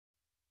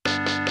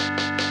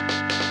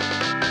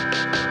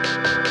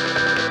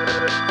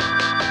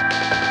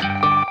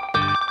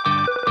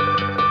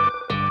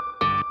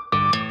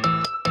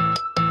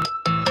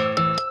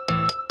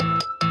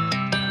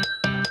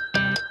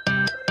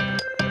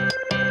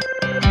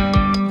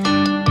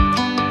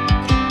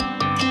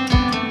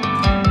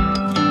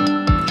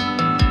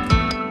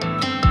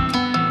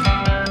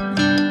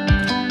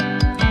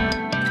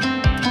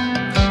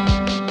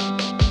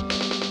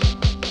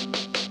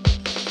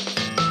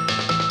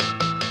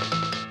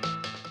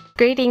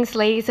Greetings,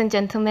 ladies and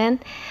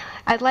gentlemen.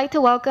 I'd like to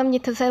welcome you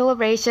to the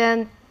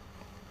celebration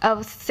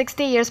of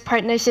 60 years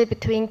partnership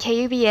between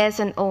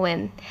KUBS and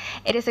Olin.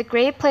 It is a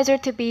great pleasure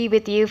to be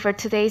with you for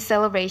today's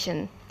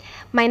celebration.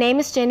 My name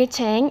is Jenny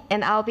Chang,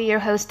 and I'll be your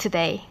host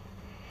today.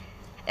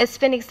 It's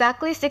been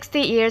exactly 60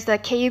 years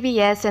that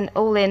KUBS and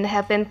Olin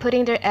have been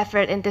putting their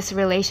effort in this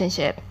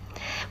relationship.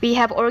 We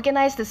have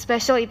organized a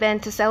special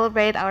event to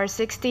celebrate our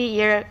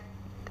 60-year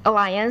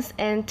alliance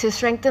and to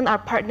strengthen our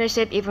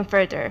partnership even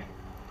further.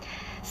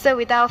 So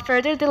without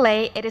further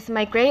delay, it is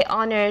my great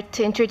honor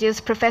to introduce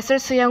Professor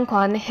Soo-young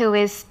Kwon, who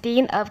is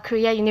Dean of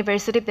Korea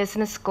University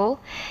Business School,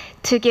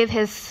 to give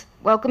his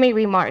welcoming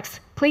remarks.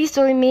 Please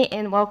join me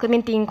in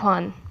welcoming Dean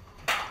Kwon.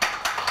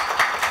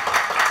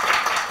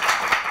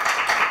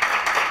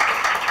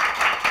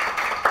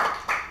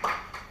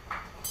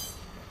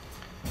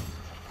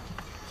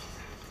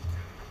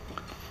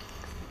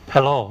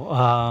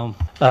 Hello.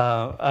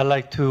 I'd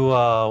like to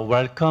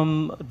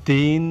welcome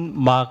Dean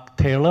Mark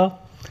Taylor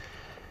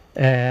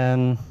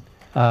and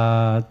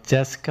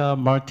Jessica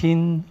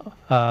Martin,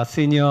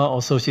 Senior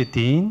Associate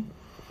Dean.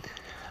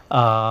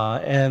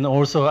 And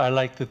also I'd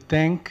like to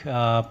thank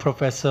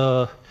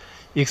Professor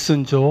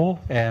Ik-sun Jo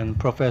and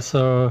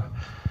Professor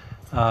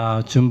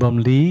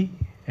Junbom Lee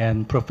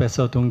and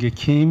Professor Dong-gi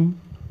Kim.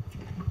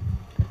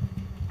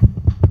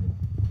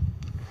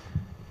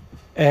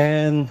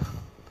 And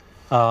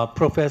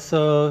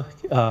Professor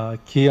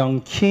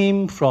Ki-young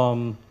Kim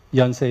from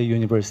Yonsei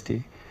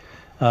University.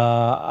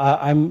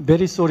 I'm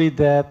very sorry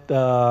that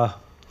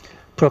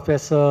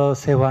Professor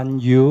Se-hwan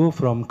Yu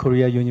from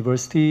Korea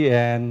University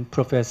and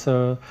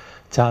Professor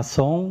Ja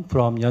Song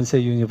from Yonsei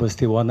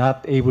University were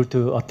not able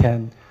to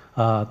attend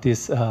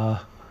this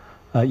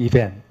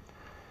event.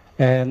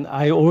 And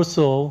I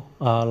also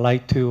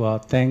like to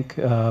thank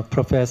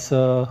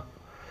Professor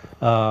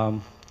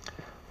Yoon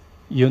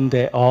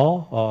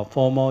Dae-oh,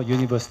 former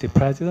university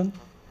president.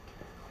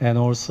 And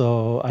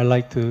also I'd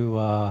like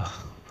to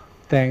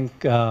thank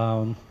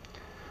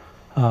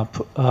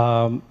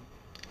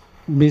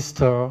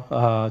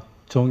Mr.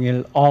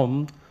 Jong-il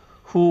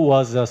who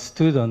was a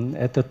student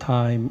at the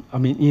time,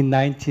 in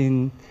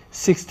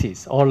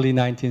 1960s, early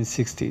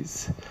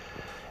 1960s.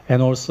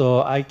 And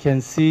also I can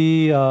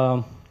see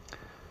one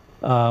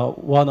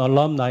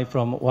alumni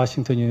from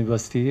Washington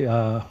University,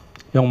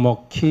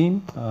 Young-mok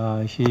Kim.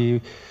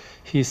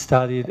 He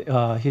studied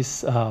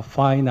his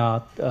fine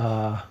art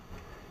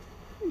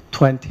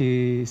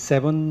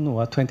 27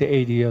 or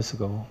 28 years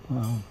ago.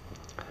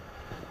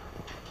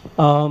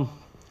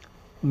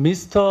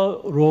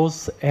 Mr.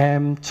 Rose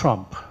M.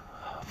 Trump,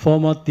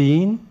 former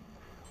dean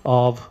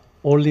of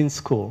Olin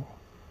School,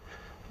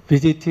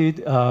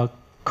 visited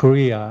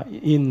Korea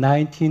in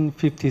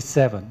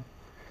 1957.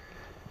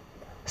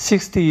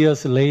 60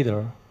 years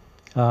later,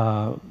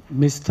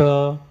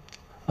 Mr.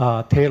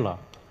 Taylor,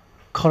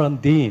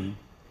 current dean,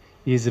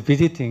 is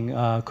visiting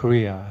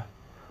Korea.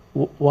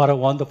 What a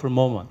wonderful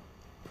moment.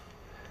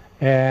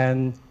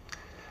 And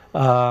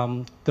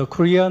the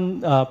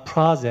Korean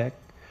project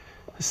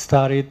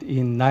started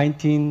in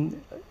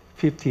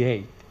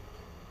 1958.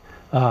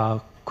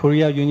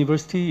 Korea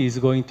University is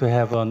going to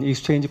have an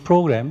exchange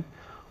program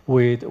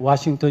with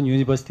Washington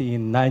University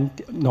in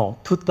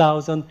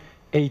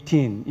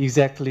 2018,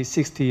 exactly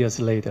 60 years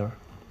later.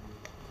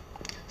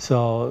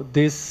 So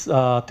this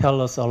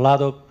tells us a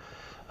lot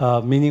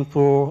of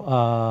meaningful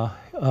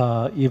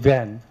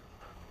event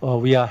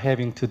we are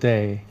having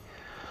today.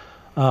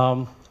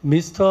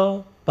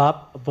 Mr.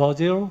 Bob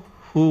Virgil,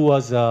 who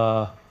was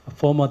a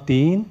former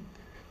dean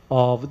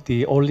of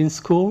the Olin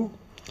School,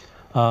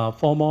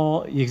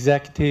 former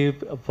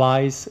executive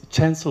vice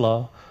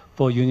chancellor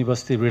for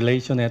university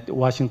relations at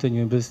Washington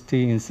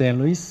University in St.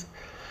 Louis.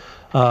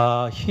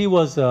 He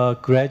was a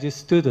graduate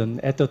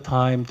student at the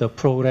time the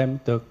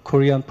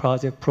Korean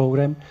project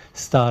program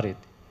started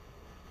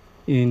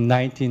in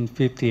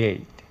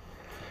 1958.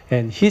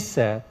 And he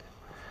said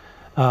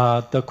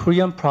the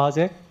Korean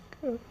project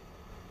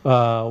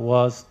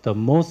was the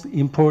most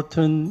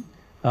important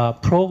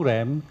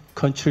program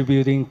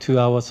contributing to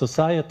our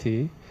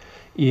society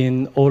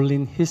in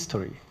Olin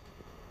history,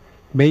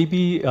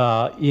 maybe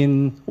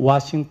in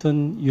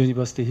Washington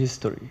University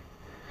history.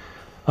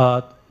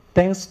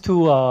 Thanks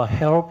to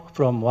help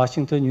from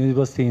Washington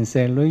University in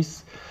St.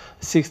 Louis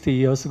 60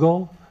 years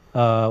ago,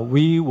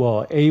 we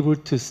were able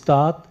to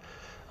start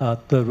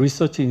the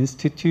Research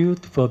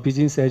Institute for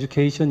Business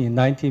Education in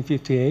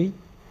 1958,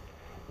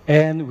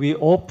 and we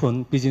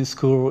opened business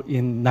school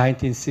in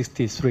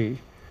 1963,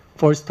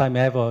 first time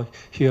ever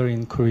here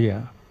in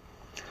Korea.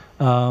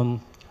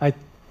 I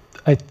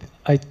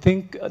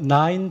think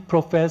 9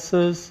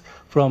 professors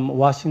from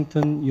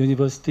Washington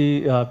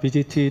University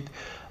visited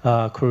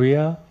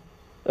Korea,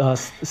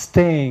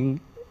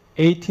 staying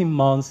 18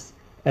 months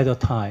at a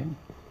time.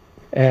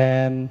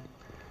 And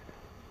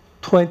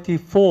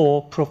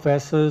 24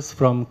 professors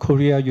from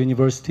Korea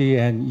University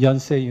and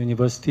Yonsei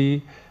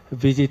University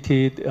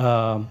visited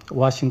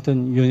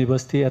Washington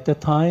University at the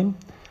time.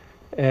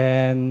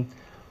 And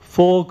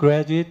 4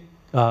 graduates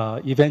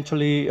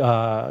eventually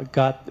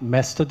got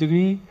master's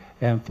degree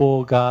and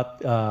 4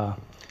 got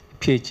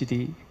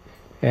PhD.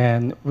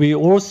 And we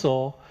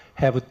also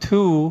have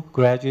 2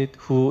 graduates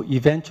who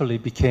eventually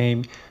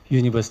became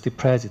university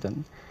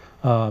president.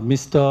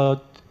 Mr.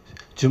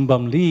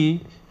 Junbam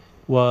Lee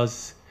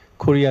was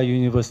Korea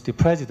University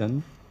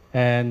president,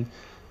 and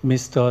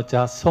Mr.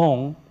 Ja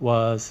Song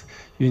was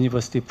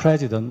university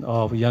president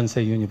of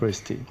Yonsei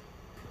University.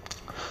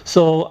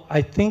 So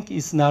I think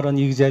it's not an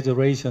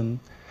exaggeration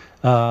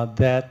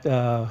that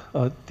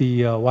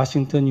the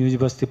Washington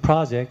University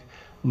project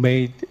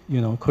made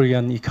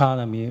Korean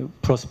economy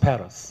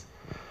prosperous.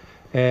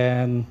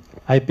 And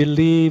I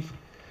believe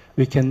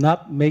we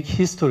cannot make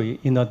history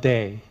in a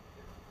day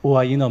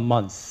or in a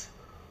month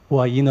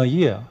or in a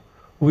year.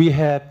 We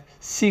had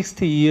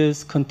 60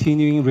 years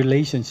continuing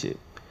relationship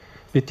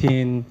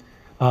between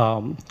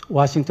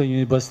Washington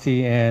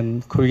University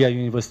and Korea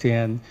University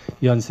and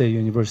Yonsei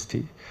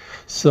University.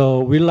 So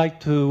we like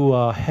to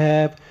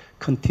have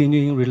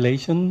continuing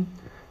relation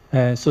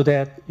so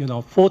that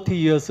 40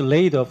 years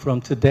later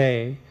from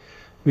today,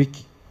 we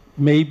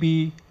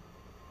maybe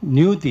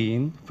new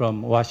dean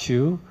from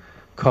WashU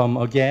come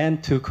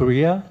again to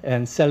Korea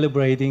and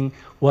celebrating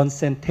 1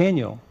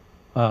 centennial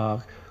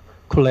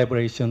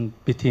collaboration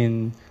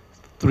between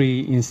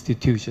 3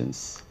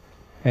 institutions.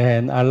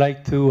 And I'd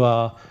like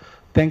to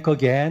thank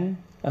again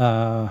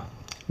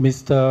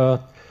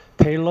Mr.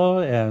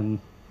 Taylor and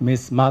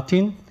Ms.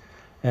 Martin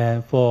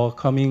for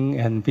coming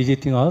and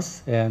visiting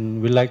us.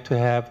 And we'd like to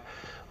have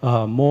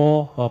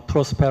more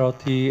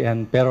prosperity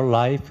and better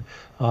life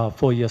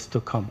for years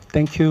to come.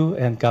 Thank you,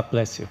 and God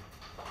bless you.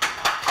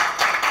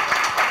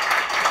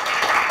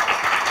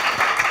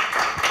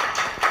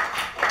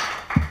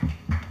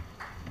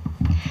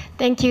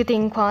 Thank you,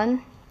 Dean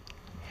Kwon.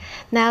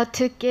 Now,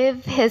 to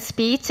give his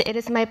speech, it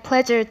is my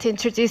pleasure to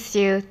introduce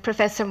you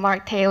Professor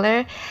Mark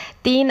Taylor,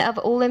 Dean of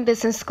Olin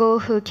Business School,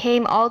 who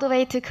came all the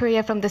way to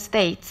Korea from the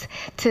States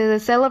to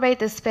celebrate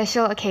this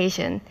special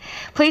occasion.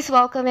 Please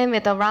welcome him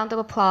with a round of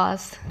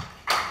applause.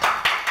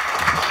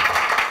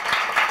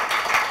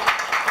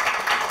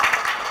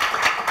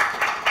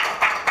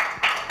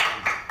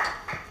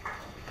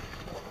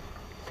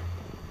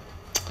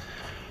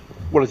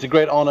 Well, it's a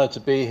great honor to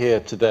be here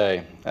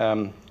today.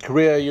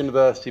 Korea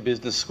University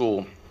Business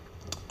School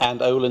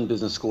and Olin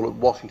Business School at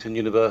Washington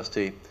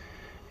University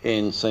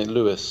in St.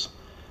 Louis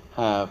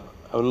have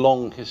a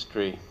long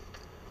history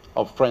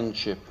of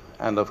friendship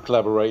and of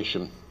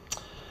collaboration.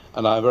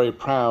 And I'm very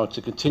proud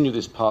to continue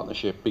this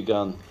partnership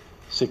begun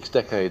 6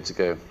 decades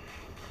ago.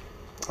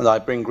 And I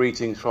bring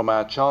greetings from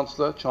our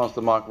Chancellor,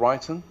 Chancellor Mark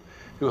Wrighton,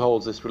 who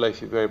holds this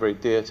relationship very, very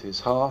dear to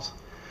his heart,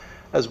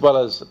 as well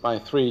as my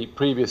 3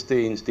 previous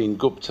deans, Dean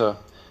Gupta,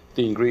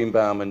 Dean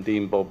Greenbaum, and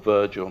Dean Bob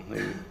Virgil,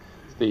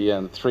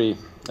 the 3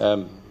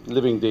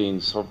 living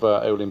deans of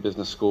Olin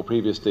Business School,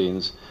 previous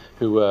deans,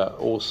 who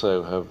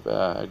also have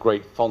a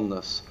great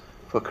fondness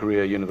for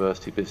Korea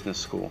University Business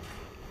School.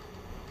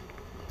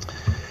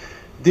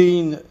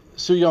 Dean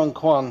Soo-young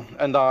Kwon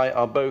and I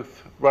are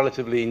both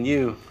relatively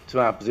new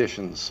to our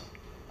positions,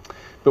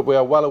 but we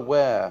are well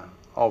aware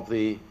of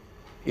the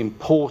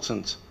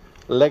important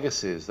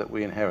legacies that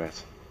we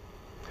inherit.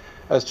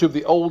 As 2 of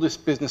the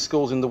oldest business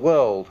schools in the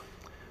world,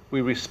 we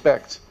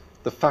respect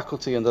the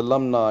faculty and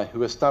alumni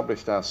who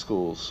established our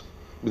schools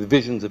with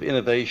visions of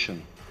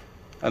innovation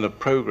and of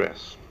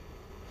progress.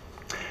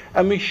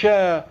 And we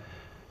share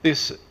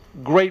this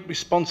great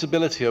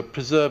responsibility of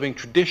preserving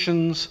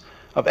traditions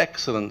of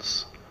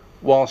excellence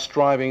while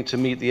striving to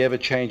meet the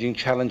ever-changing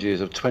challenges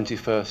of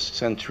 21st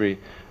century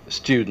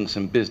students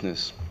and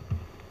business.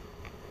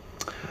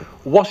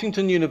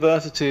 Washington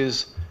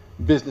University's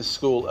business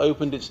school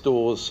opened its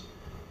doors,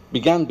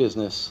 began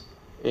business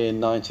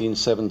in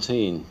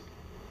 1917,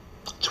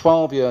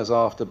 12 years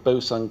after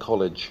Boseung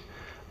College,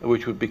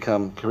 which would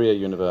become Korea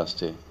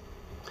University.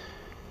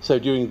 So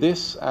during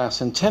this, our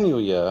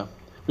centennial year,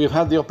 we have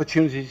had the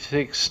opportunity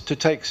to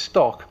take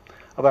stock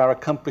of our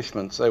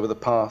accomplishments over the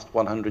past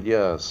 100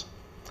 years.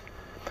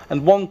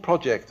 And one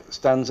project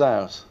stands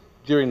out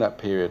during that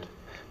period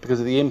because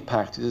of the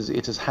impact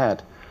it has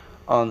had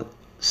on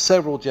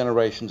several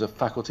generations of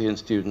faculty and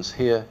students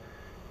here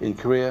in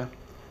Korea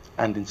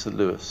and in St.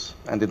 Louis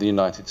and in the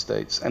United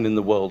States and in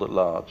the world at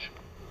large.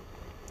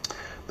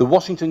 The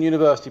Washington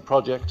University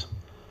project,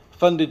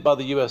 funded by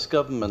the US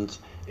government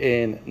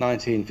in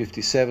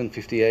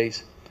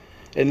 1957-58,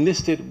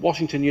 enlisted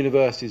Washington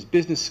University's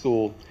business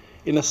school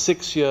in a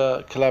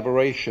 6-year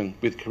collaboration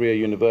with Korea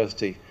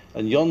University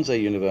and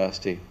Yonsei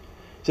University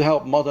to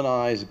help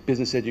modernize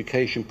business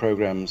education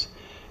programs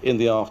in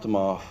the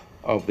aftermath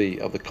of the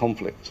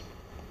conflict.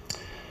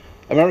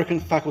 American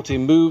faculty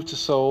moved to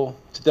Seoul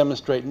to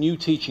demonstrate new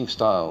teaching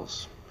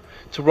styles,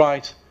 to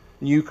write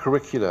new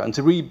curricula, and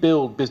to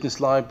rebuild business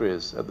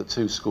libraries at the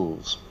 2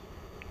 schools.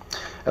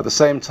 At the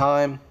same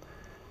time,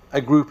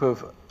 a group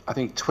of, I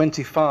think,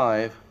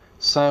 25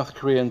 South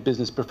Korean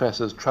business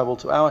professors traveled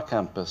to our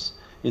campus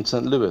in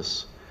St.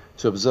 Louis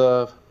to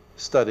observe,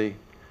 study,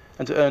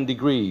 and to earn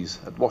degrees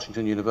at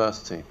Washington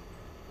University.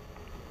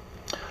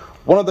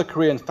 One of the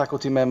Korean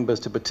faculty members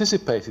to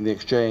participate in the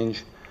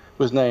exchange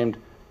was named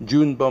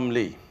Junbom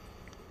Lee.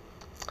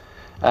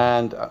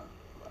 And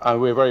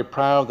we're very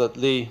proud that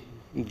Lee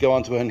would go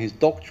on to earn his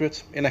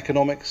doctorate in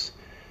economics,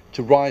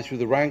 to rise through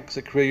the ranks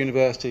at Korea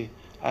University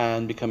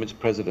and become its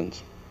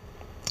president.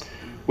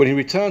 When he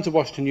returned to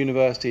Washington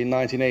University in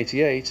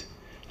 1988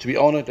 to be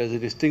honored as a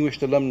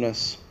distinguished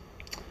alumnus,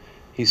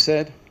 he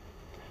said,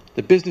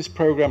 "The business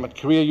program at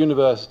Korea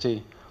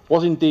University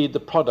was indeed the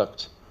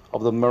product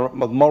of the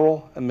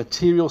moral and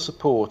material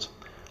support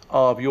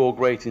of your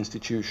great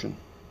institution.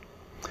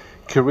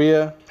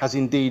 Korea has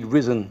indeed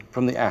risen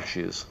from the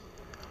ashes,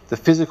 the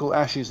physical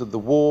ashes of the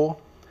war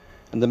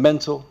and the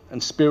mental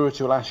and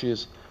spiritual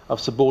ashes of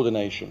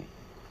subordination."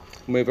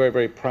 And we're very,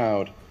 very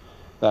proud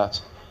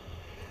that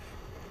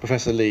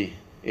Professor Lee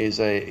is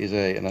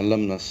an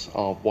alumnus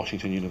of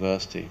Washington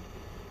University.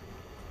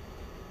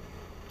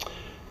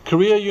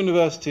 Korea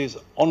University's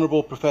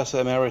Honorable Professor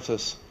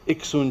Emeritus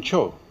Ik-sun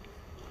Cho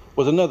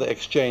was another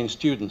exchange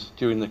student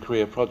during the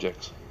Korea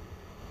project.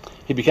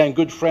 He became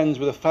good friends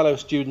with a fellow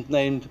student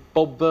named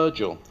Bob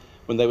Virgil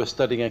when they were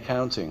studying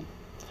accounting.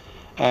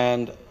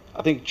 And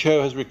I think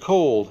Cho has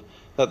recalled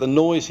that the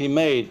noise he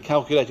made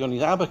calculating on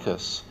his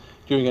abacus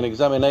during an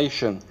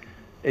examination,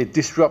 it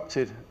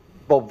disrupted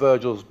Bob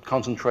Virgil's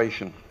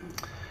concentration,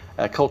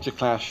 a culture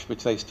clash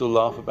which they still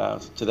laugh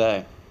about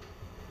today.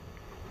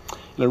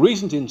 In a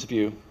recent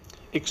interview,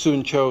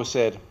 Ik-sun Cho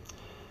said,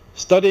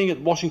 "Studying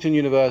at Washington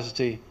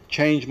University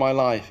changed my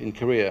life in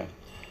Korea.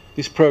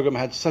 This program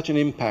had such an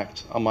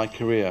impact on my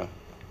career."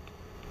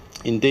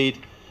 Indeed,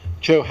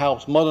 Cho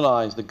helped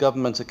modernize the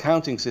government's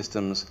accounting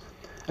systems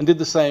and did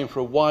the same for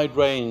a wide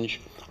range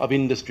of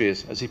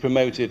industries as he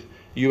promoted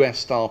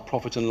US-style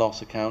profit and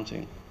loss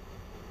accounting.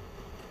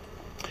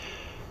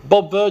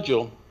 Bob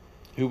Virgil,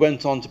 who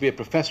went on to be a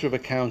professor of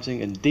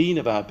accounting and dean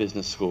of our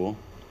business school,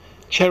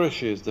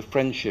 cherishes the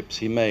friendships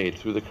he made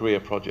through the Korea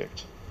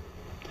project.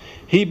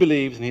 He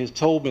believes, and he has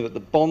told me, that the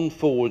bond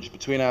forged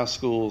between our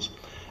schools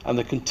and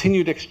the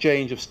continued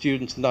exchange of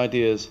students and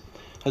ideas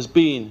has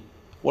been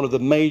one of the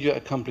major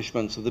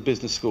accomplishments of the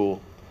business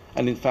school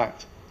and, in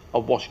fact,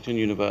 of Washington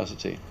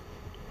University.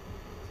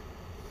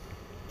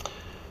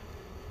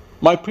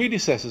 My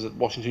predecessors at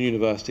Washington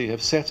University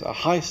have set a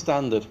high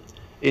standard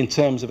in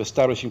terms of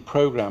establishing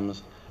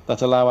programs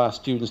that allow our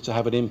students to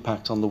have an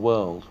impact on the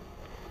world.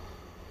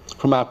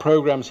 From our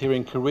programs here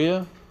in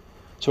Korea,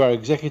 to our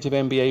executive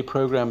MBA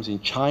programs in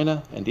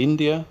China and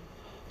India,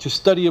 to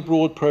study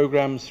abroad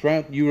programs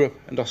throughout Europe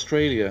and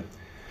Australia,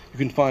 you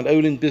can find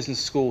Olin Business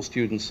School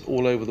students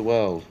all over the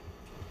world.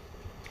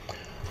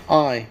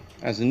 I,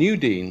 as the new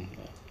dean,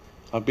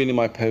 I've been in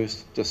my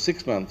post just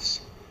 6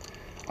 months,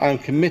 I am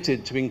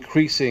committed to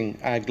increasing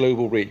our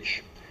global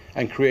reach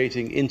and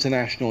creating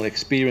international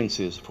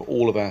experiences for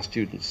all of our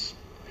students.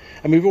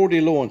 And we've already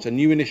launched a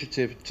new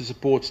initiative to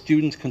support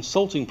student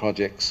consulting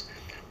projects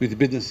with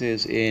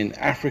businesses in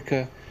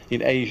Africa,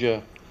 in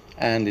Asia,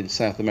 and in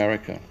South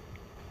America.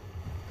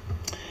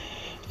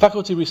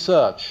 Faculty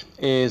research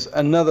is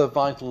another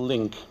vital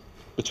link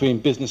between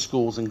business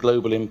schools and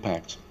global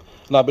impact.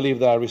 And I believe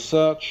that our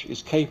research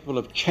is capable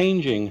of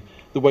changing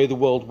the way the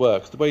world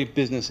works, the way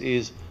business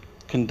is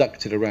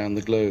conducted around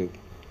the globe.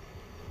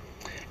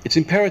 It's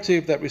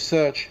imperative that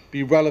research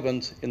be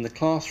relevant in the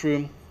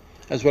classroom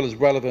as well as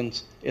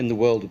relevant in the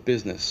world of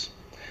business.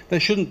 There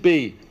shouldn't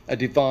be a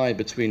divide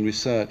between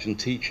research and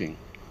teaching.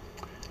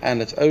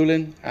 And at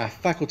Olin, our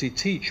faculty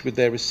teach with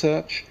their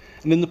research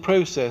and in the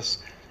process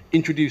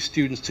introduce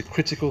students to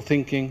critical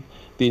thinking,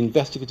 the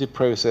investigative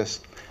process,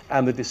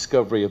 and the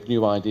discovery of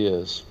new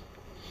ideas.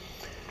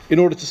 In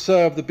order to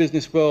serve the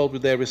business world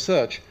with their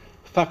research,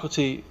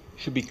 faculty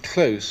should be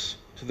close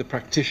to the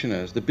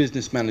practitioners, the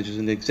business managers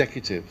and the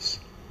executives.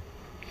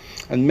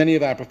 And many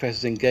of our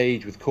professors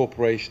engage with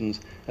corporations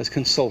as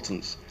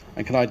consultants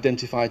and can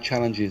identify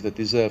challenges that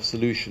deserve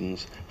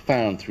solutions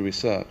found through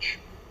research.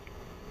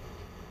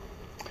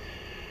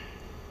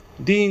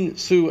 Dean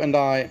Su and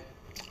I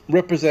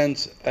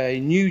represent a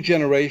new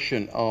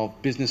generation of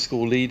business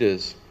school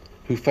leaders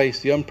who face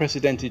the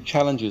unprecedented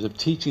challenges of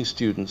teaching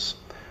students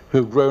who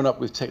have grown up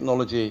with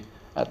technology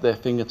at their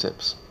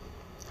fingertips.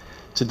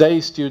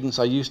 Today's students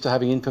are used to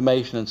having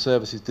information and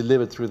services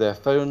delivered through their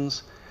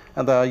phones,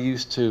 and they are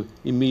used to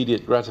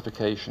immediate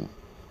gratification.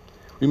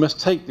 We must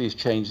take these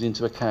changes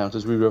into account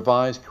as we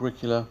revise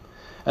curricula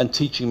and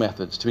teaching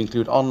methods to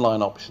include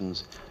online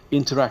options,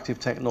 interactive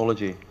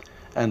technology,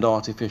 and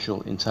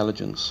artificial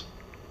intelligence.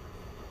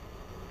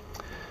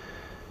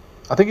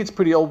 I think it's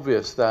pretty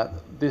obvious that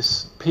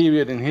this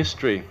period in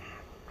history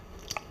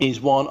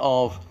is one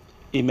of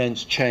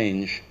immense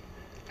change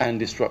and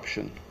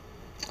disruption,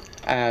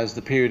 as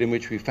the period in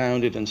which we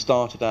founded and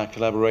started our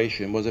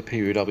collaboration was a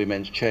period of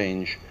immense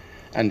change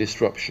and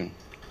disruption,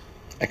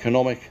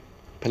 economic,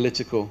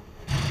 political,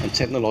 and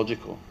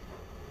technological.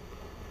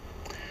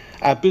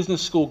 Our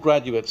business school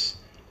graduates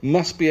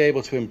must be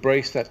able to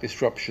embrace that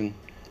disruption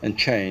and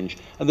change,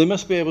 and they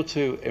must be able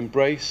to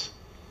embrace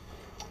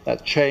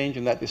that change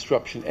and that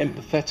disruption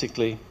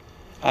empathetically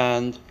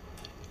and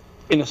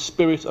in a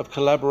spirit of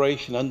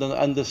collaboration and an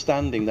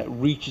understanding that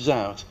reaches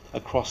out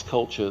across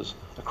cultures,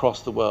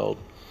 across the world.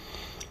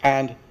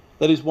 And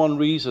that is one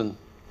reason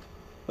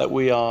that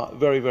we are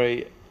very,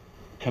 very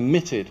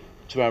committed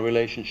to our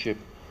relationship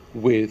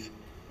with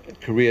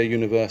Korea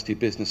University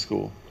Business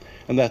School.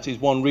 And that is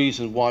one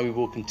reason why we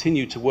will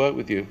continue to work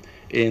with you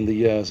in the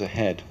years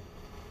ahead.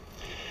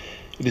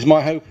 It is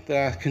my hope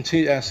that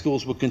our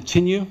schools will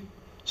continue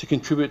to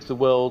contribute to the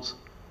world's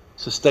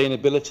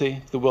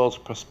sustainability, the world's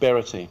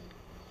prosperity.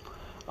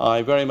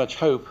 I very much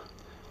hope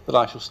that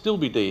I shall still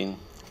be Dean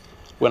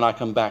when I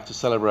come back to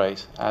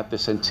celebrate at the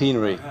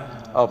centenary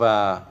of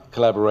our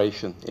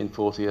collaboration in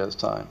 40 years'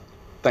 time.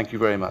 Thank you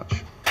very much.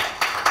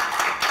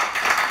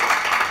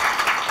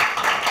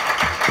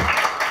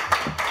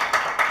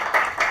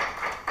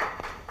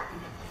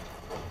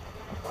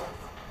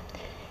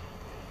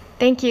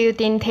 Thank you,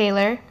 Dean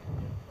Taylor.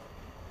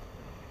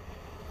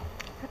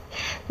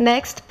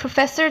 Next,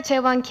 Professor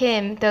Jae-won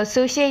Kim, the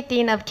Associate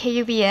Dean of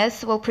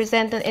KUBS, will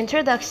present an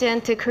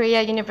introduction to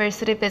Korea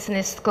University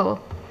Business School.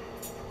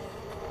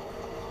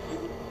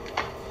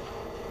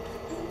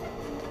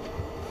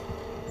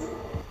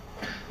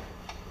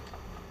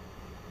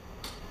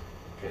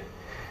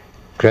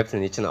 Good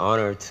afternoon. It's an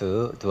honor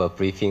to do a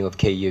briefing of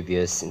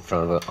KUBS in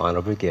front of an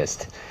honorable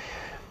guest.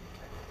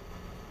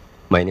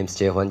 My name is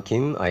Jae-won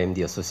Kim. I am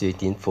the Associate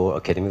Dean for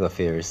Academic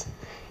Affairs.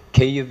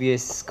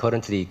 KUBS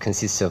currently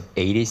consists of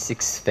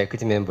 86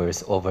 faculty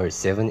members over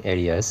 7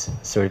 areas,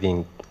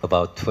 serving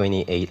about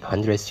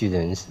 2,800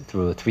 students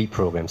through 3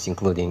 programs,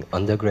 including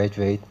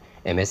undergraduate,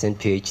 MS and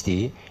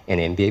PhD, and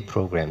MBA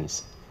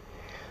programs.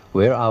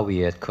 Where are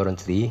we at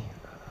currently?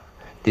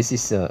 This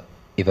is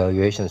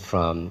evaluations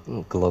from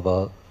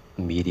global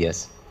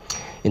medias.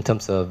 In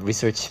terms of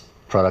research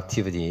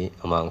productivity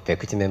among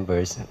faculty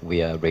members,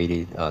 we are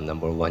rated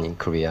 #1 in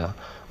Korea.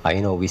 I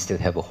know we still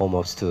have a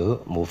homework to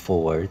move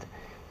forward,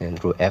 and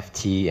through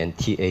FT and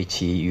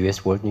THE,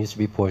 US World News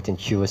Report, and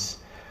QS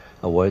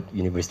World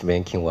University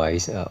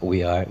ranking-wise,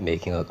 we are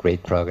making a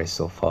great progress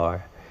so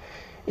far.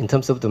 In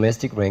terms of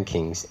domestic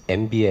rankings,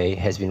 MBA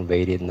has been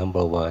rated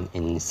 #1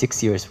 in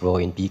 6 years row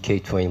in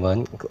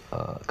BK21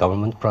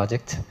 government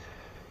project,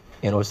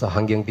 and also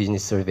Hangyang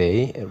Business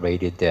Survey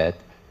rated that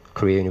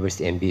Korea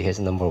University MBA has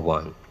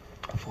 #1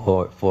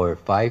 for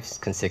 5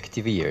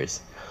 consecutive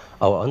years.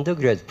 Our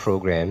undergrad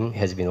program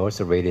has been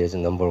also rated as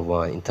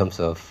 #1 in terms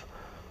of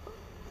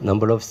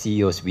number of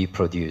CEOs we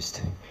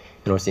produced,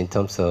 and also in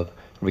terms of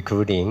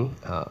recruiting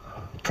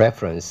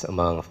preference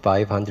among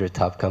 500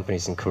 top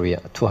companies in Korea,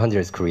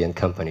 200 Korean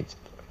companies.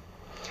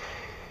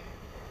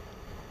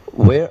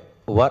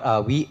 What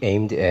are we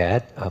aimed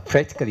at?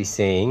 Practically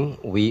saying,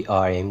 we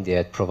are aimed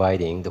at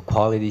providing the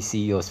quality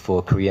CEOs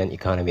for Korean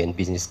economy and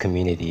business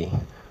community.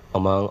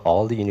 Among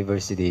all the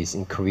universities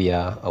in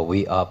Korea,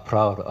 we are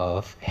proud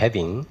of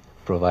having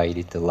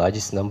provided the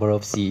largest number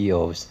of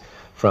CEOs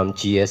from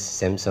GS,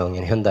 Samsung,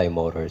 and Hyundai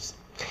Motors.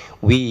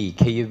 We,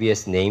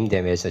 KUBS, named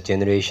them as a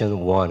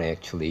Generation 1,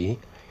 actually.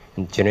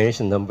 And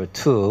generation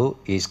 #2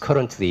 is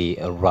currently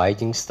a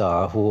rising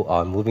star who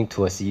are moving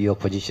to CEO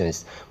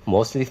positions,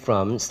 mostly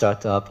from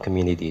startup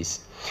communities.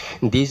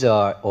 And these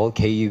are all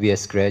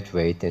KUBS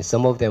graduates, and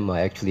some of them are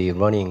actually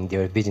running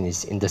their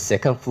business in the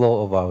 2nd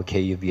floor of our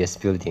KUBS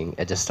building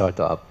as a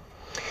startup.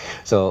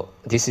 So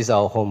this is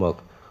our homework.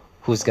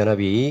 Who's gonna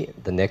be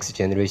the next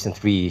generation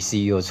 3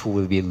 CEOs who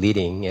will be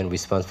leading and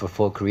responsible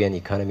for Korean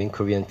economy and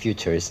Korean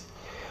futures?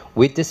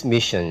 With these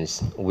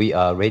missions, we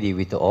are ready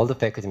with all the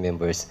faculty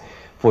members.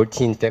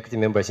 14 faculty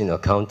members in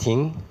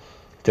accounting,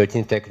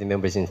 13 faculty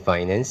members in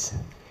finance,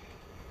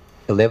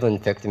 11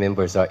 faculty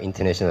members are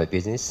international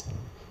business,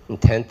 and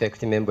 10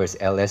 faculty members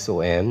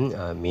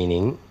LSOM,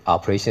 meaning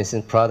operations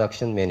and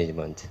production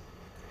management.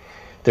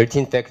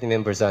 13 faculty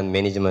members on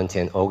management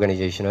and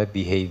organizational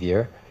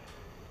behavior,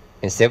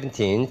 and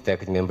 17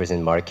 faculty members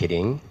in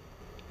marketing.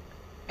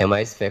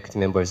 MIS faculty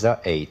members are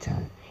 8.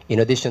 In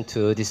addition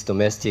to these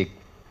domestic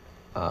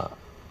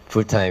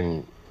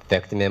full-time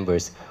faculty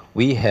members,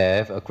 we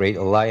have a great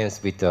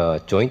alliance with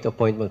joint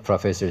appointment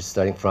professors,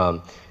 starting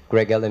from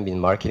Greg Allen in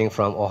marketing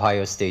from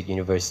Ohio State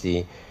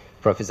University,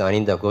 Professor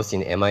Aninda Ghosh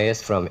in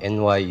MIS from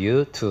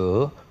NYU,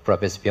 to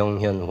Professor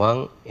Byung-hyun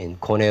Hwang in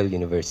Cornell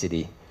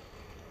University.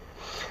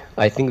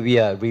 I think we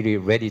are really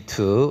ready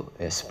to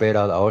spread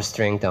out our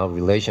strength, our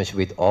relationship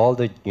with all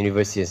the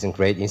universities and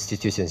great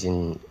institutions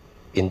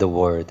in the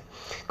world.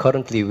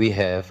 Currently, we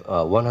have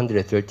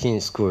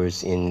 113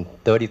 schools in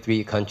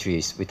 33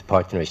 countries with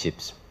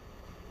partnerships.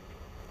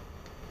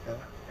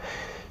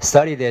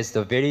 Started as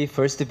the very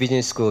first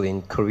business school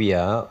in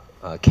Korea,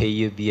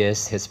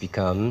 KUBS has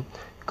become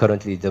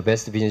currently the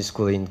best business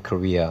school in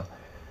Korea,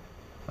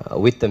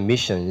 with the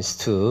missions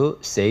to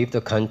save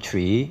the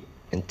country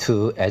and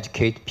to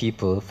educate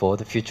people for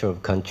the future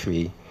of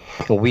country.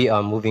 We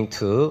are moving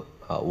to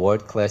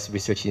world-class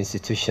research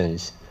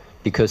institutions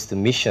because the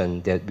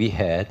mission that we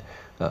had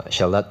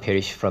shall not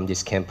perish from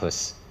this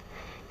campus.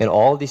 And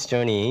all this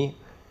journey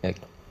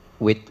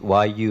with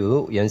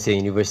YU, Yonsei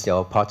University,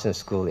 our partner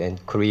school, and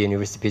Korea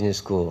University Business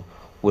School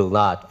will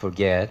not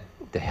forget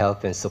the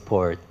help and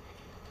support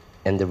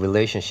and the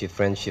relationship,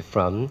 friendship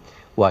from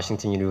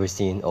Washington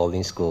University and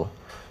Olin School.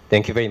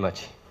 Thank you very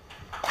much.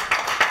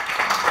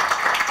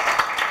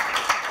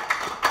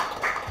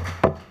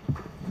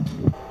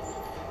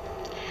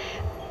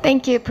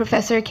 Thank you,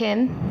 Professor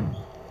Kim.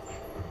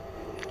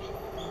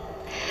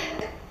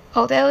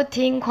 Although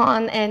Dean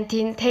Kwon and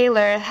Dean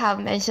Taylor have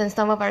mentioned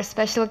some of our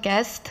special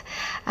guests,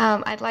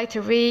 I'd like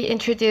to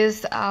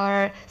reintroduce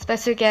our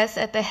special guests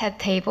at the head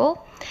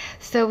table.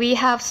 So we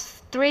have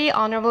three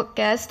honorable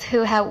guests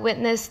who have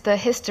witnessed the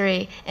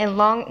history and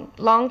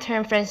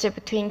long-term friendship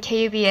between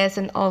KUBS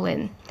and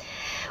Olin.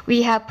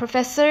 We have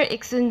Professor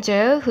Ik-sun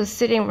Jo, who's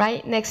sitting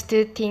right next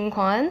to Dean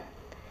Kwon.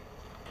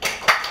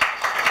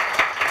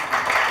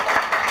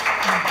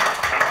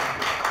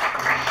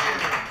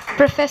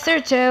 Professor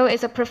Jo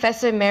is a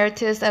professor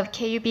emeritus of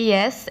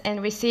KUBS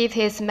and received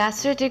his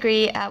master's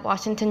degree at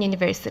Washington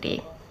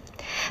University.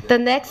 The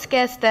next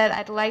guest that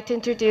I'd like to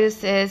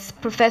introduce is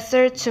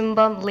Professor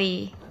Junbum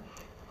Lee.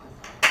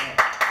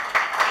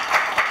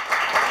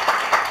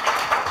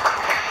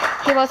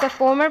 He was a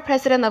former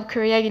president of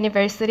Korea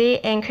University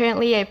and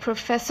currently a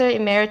professor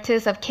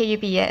emeritus of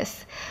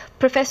KUBS.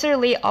 Professor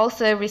Lee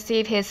also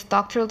received his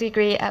doctoral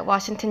degree at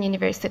Washington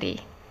University.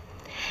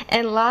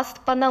 And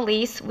last but not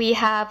least, we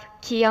have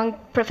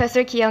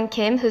Professor Ki-young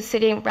Kim, who's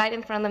sitting right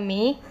in front of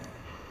me.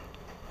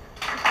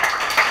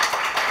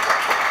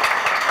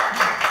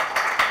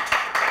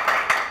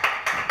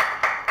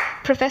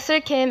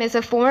 Professor Kim is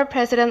a former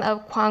president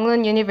of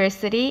Kwangwon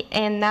University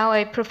and now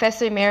a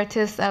professor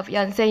emeritus of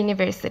Yonsei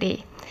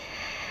University.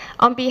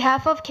 On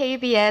behalf of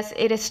KUBS,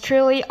 it is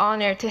truly an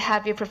honor to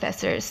have you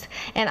professors.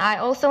 And I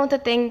also want to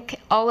thank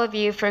all of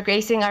you for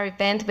gracing our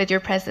event with your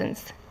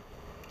presence.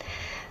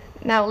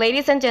 Now,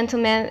 ladies and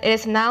gentlemen, it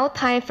is now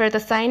time for the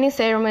signing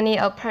ceremony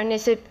of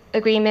partnership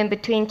agreement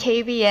between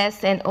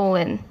KUBS and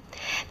Olin.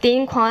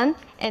 Dean Kwon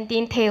and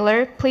Dean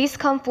Taylor, please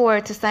come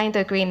forward to sign the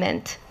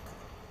agreement.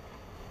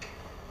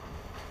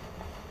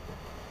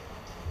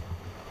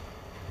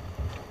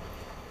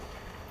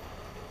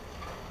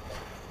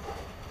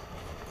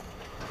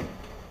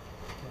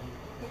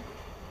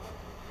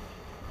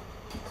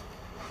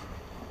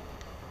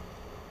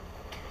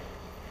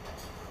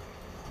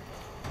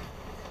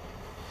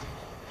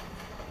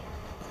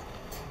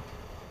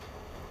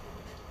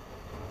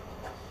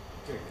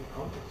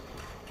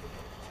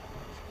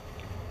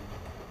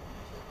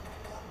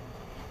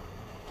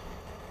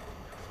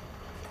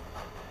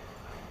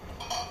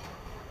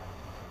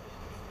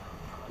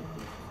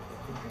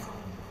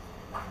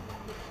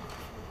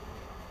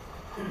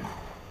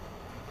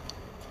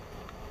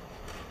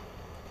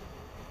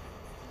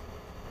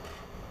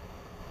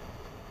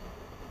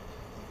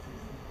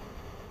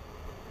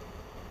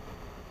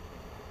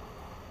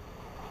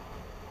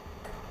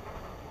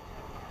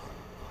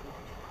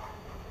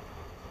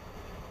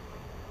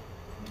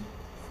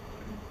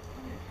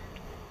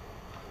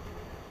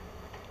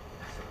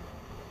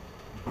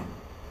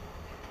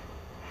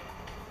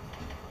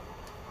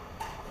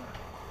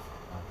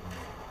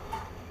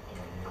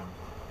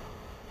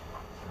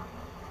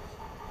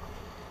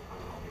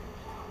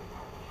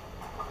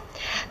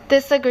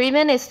 This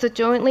agreement is to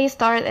jointly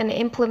start and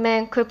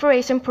implement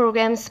cooperation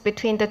programs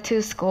between the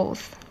two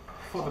schools.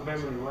 For the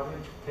memory, why don't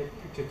you take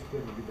picture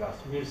together with us?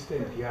 We'll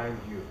stand behind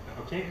you.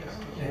 Okay?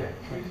 네.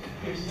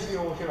 이리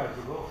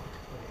오셔가지고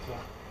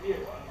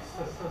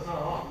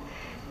서서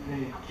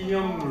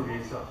기념을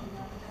위해서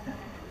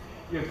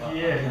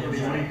여기에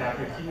우리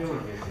다들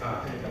기념을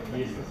위해서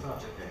뒤에 서서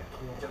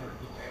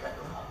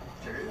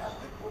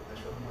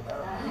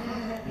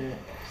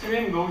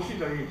수행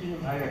놓으시다 이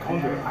기념 아니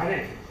가운데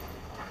안에.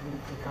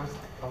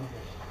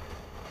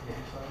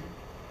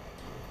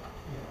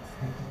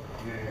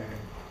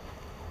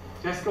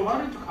 Jessica, why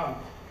don't you come?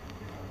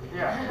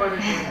 Yeah, why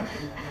don't you come?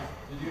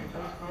 Did you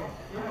tell us to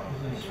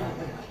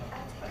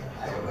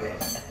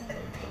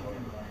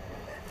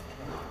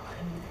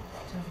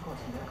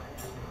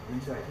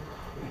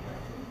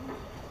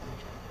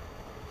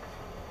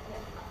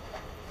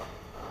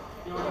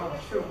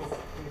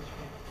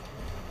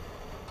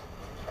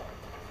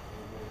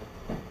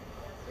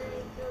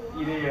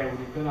이래야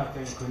우리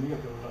근학생이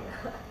근위가 더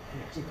올라가요.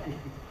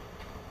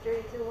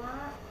 3, 2, 1.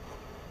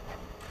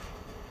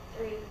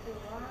 3, 2,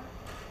 1.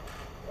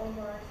 One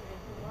more, 3,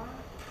 2, 1.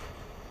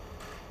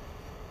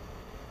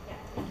 Yeah,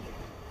 thank you.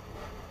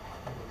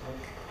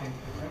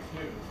 Thank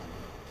you.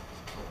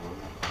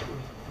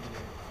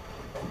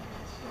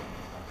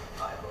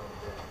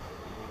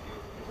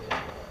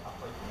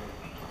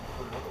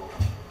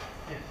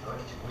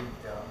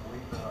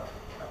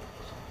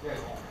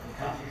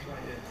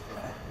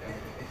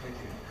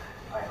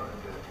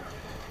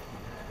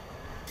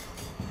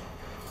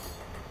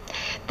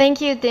 Thank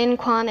you, Dean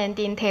Kwon and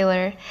Dean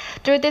Taylor.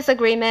 Through this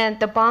agreement,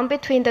 the bond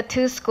between the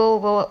two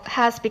schools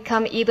has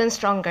become even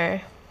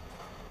stronger.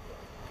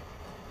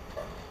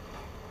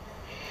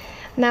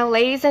 Now,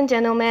 ladies and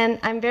gentlemen,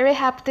 I'm very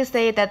happy to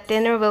say that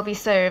dinner will be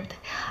served.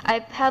 I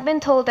have been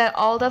told that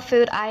all the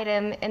food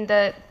items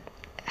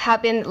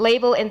have been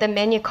labeled in the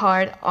menu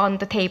card on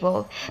the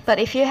table. But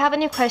if you have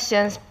any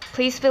questions,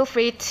 please feel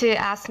free to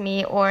ask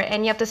me or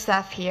any of the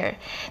staff here.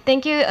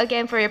 Thank you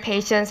again for your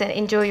patience and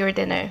enjoy your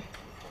dinner.